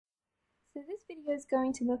So this video is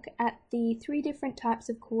going to look at the three different types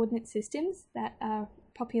of coordinate systems that are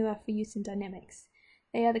popular for use in dynamics.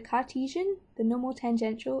 They are the Cartesian, the normal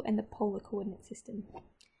tangential, and the polar coordinate system.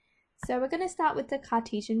 So we're going to start with the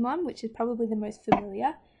Cartesian one, which is probably the most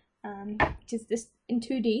familiar, which is this in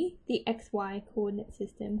 2D, the XY coordinate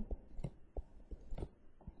system.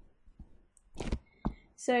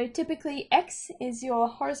 So typically X is your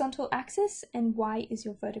horizontal axis and Y is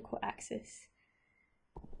your vertical axis.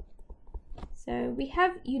 So we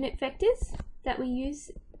have unit vectors that we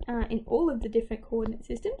use in all of the different coordinate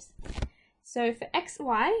systems. So for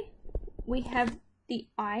xy, we have the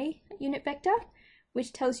I unit vector,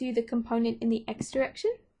 which tells you the component in the x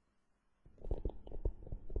direction.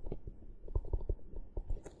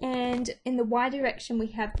 And in the y direction, we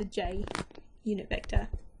have the j unit vector.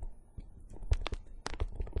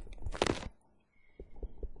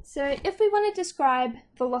 So if we want to describe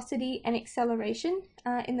velocity and acceleration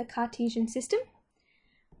in the Cartesian system,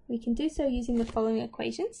 we can do so using the following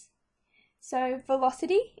equations. So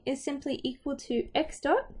velocity is simply equal to x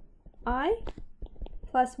dot I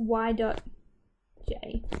plus y dot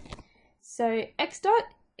j. So x dot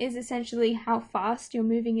is essentially how fast you're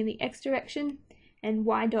moving in the x direction, and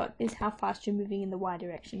y dot is how fast you're moving in the y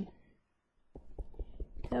direction.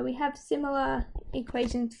 So we have similar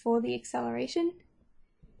equations for the acceleration.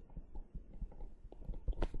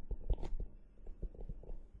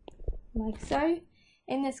 Like so.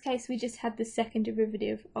 In this case, we just have the second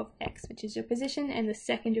derivative of x, which is your position, and the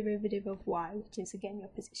second derivative of y, which is again your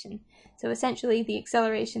position. So essentially, the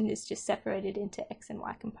acceleration is just separated into x and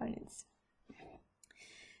y components.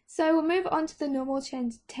 So we'll move on to the normal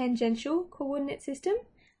tangential coordinate system,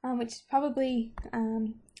 which is probably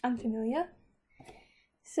unfamiliar.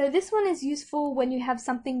 So this one is useful when you have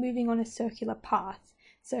something moving on a circular path.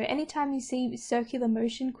 So anytime you see circular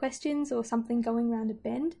motion questions or something going around a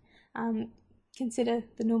bend, consider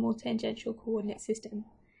the normal tangential coordinate system.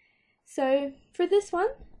 So for this one,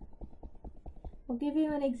 I'll give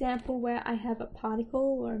you an example where I have a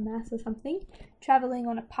particle or a mass or something traveling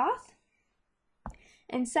on a path,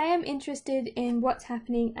 and say I'm interested in what's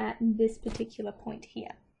happening at this particular point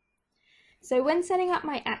here. So when setting up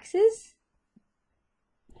my axes,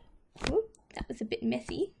 that was a bit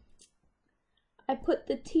messy, I put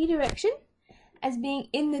the t direction as being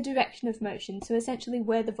in the direction of motion, so essentially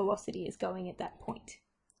where the velocity is going at that point.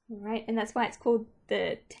 All right, and that's why it's called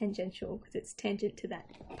the tangential, because it's tangent to that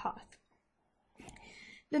path.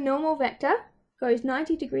 The normal vector goes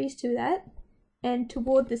 90 degrees to that and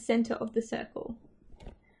toward the center of the circle.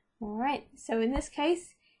 All right, so in this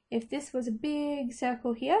case, if this was a big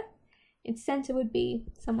circle here, its center would be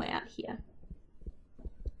somewhere out here.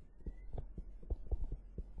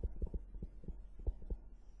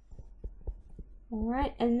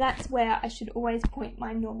 Alright, and that's where I should always point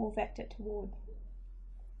my normal vector toward.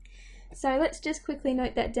 So let's just quickly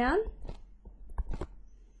note that down.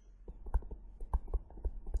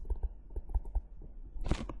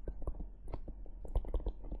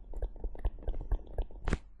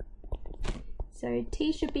 So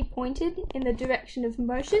t should be pointed in the direction of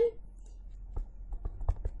motion.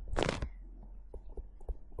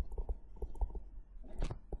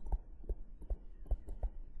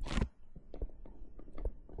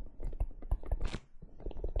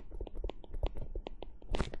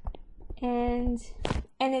 And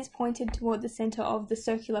n is pointed toward the center of the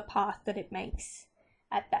circular path that it makes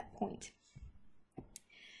at that point.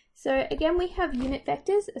 So again, we have unit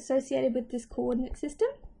vectors associated with this coordinate system.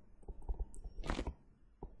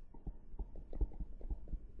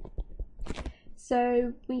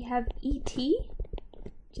 So we have ET,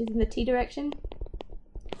 which is in the t direction,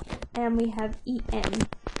 and we have EN,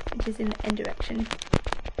 which is in the n direction.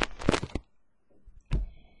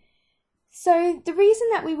 So the reason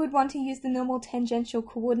that we would want to use the normal tangential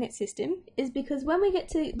coordinate system is because when we get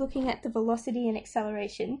to looking at the velocity and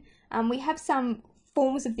acceleration, we have some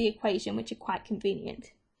forms of the equation which are quite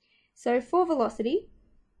convenient. So for velocity,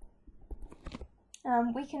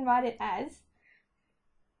 we can write it as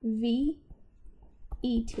v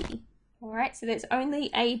et. Alright, so there's only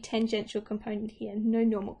a tangential component here, no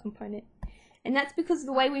normal component. And that's because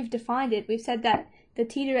the way we've defined it, we've said that the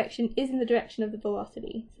t direction is in the direction of the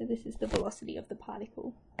velocity. So this is the velocity of the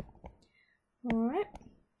particle. Alright,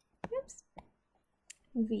 oops,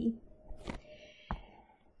 v.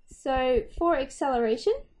 So for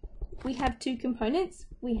acceleration, we have two components.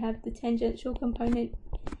 We have the tangential component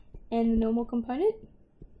and the normal component.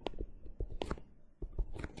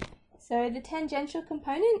 So the tangential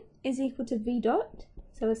component is equal to v dot,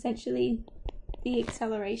 so essentially the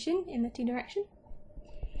acceleration in the t direction.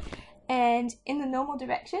 And in the normal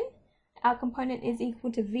direction, our component is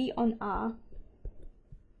equal to v on r.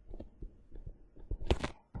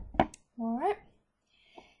 Alright.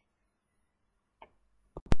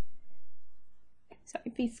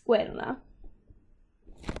 Sorry, v squared on r.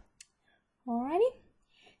 Alrighty.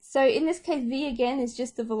 So in this case, v again is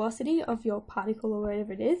just the velocity of your particle or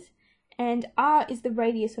whatever it is, and r is the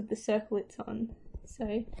radius of the circle it's on.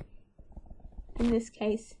 So in this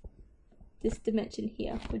case, this dimension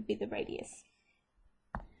here would be the radius.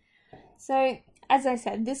 So as I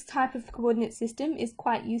said, this type of coordinate system is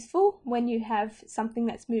quite useful when you have something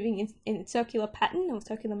that's moving in a circular pattern or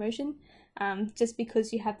circular motion, just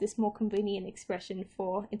because you have this more convenient expression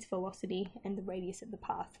for its velocity and the radius of the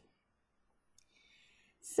path.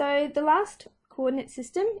 So the last coordinate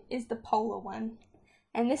system is the polar one,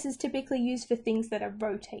 and this is typically used for things that are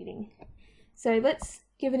rotating. So let's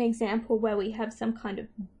give an example where we have some kind of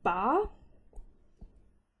bar,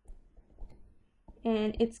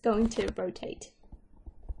 and it's going to rotate.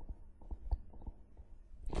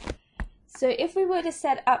 So if we were to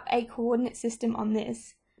set up a coordinate system on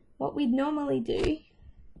this, what we'd normally do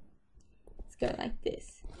is go like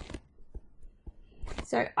this.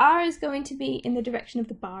 So r is going to be in the direction of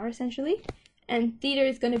the bar essentially, and theta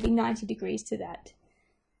is going to be 90 degrees to that.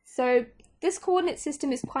 So this coordinate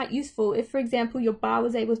system is quite useful if, for example, your bar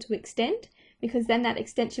was able to extend, because then that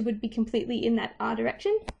extension would be completely in that r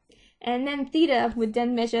direction, and then theta would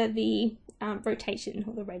then measure the rotation,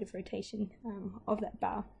 or the rate of rotation of that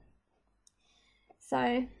bar.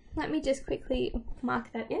 So let me just quickly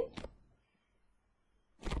mark that in.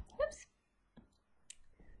 Oops.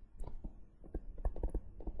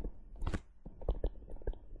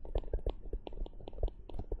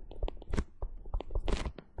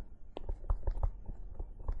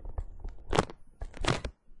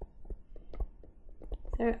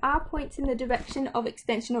 So r points in the direction of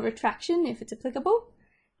extension or retraction if it's applicable,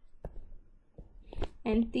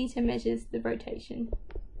 and theta measures the rotation.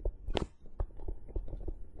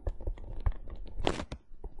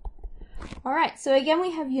 Alright, so again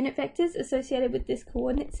we have unit vectors associated with this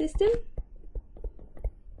coordinate system.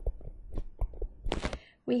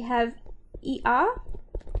 We have ER,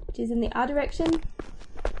 which is in the r direction,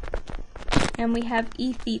 and we have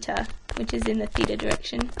E theta, which is in the theta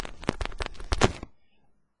direction.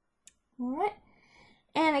 Alright,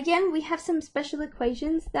 and again we have some special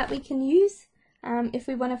equations that we can use if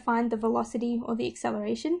we want to find the velocity or the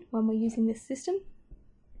acceleration when we're using this system.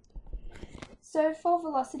 So for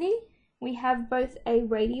velocity, we have both a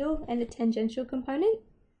radial and a tangential component.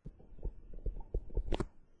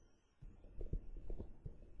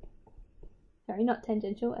 Sorry, not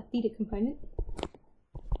tangential, a theta component.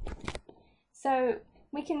 So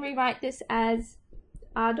we can rewrite this as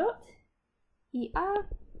r dot ER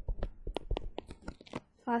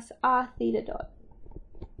plus r theta dot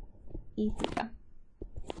E theta.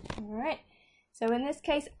 Alright, so in this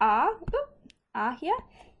case r here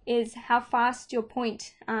is how fast your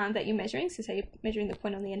point that you're measuring, so say you're measuring the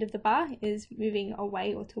point on the end of the bar, is moving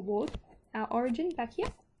away or toward our origin back here.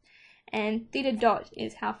 And theta dot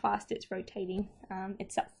is how fast it's rotating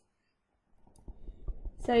itself.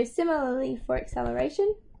 So similarly for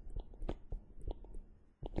acceleration,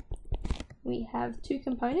 we have two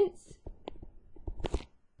components,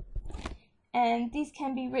 and these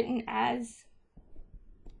can be written as,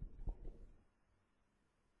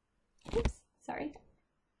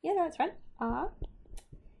 yeah, no, that's right, r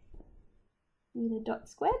theta dot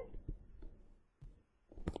squared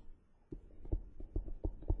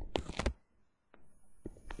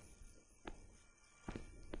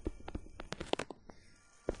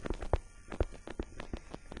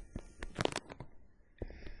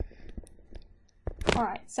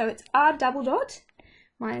Alright, so it's r double dot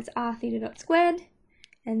minus r theta dot squared,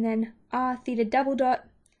 and then r theta double dot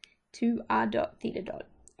to r dot theta dot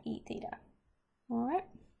E theta. Alright,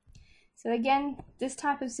 so again, this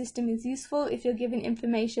type of system is useful if you're given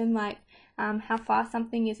information like how fast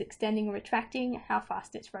something is extending or retracting, how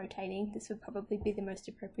fast it's rotating. This would probably be the most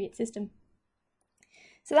appropriate system.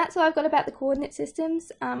 So that's all I've got about the coordinate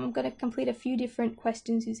systems. I'm going to complete a few different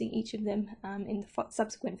questions using each of them in the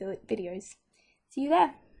subsequent videos. See you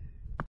there.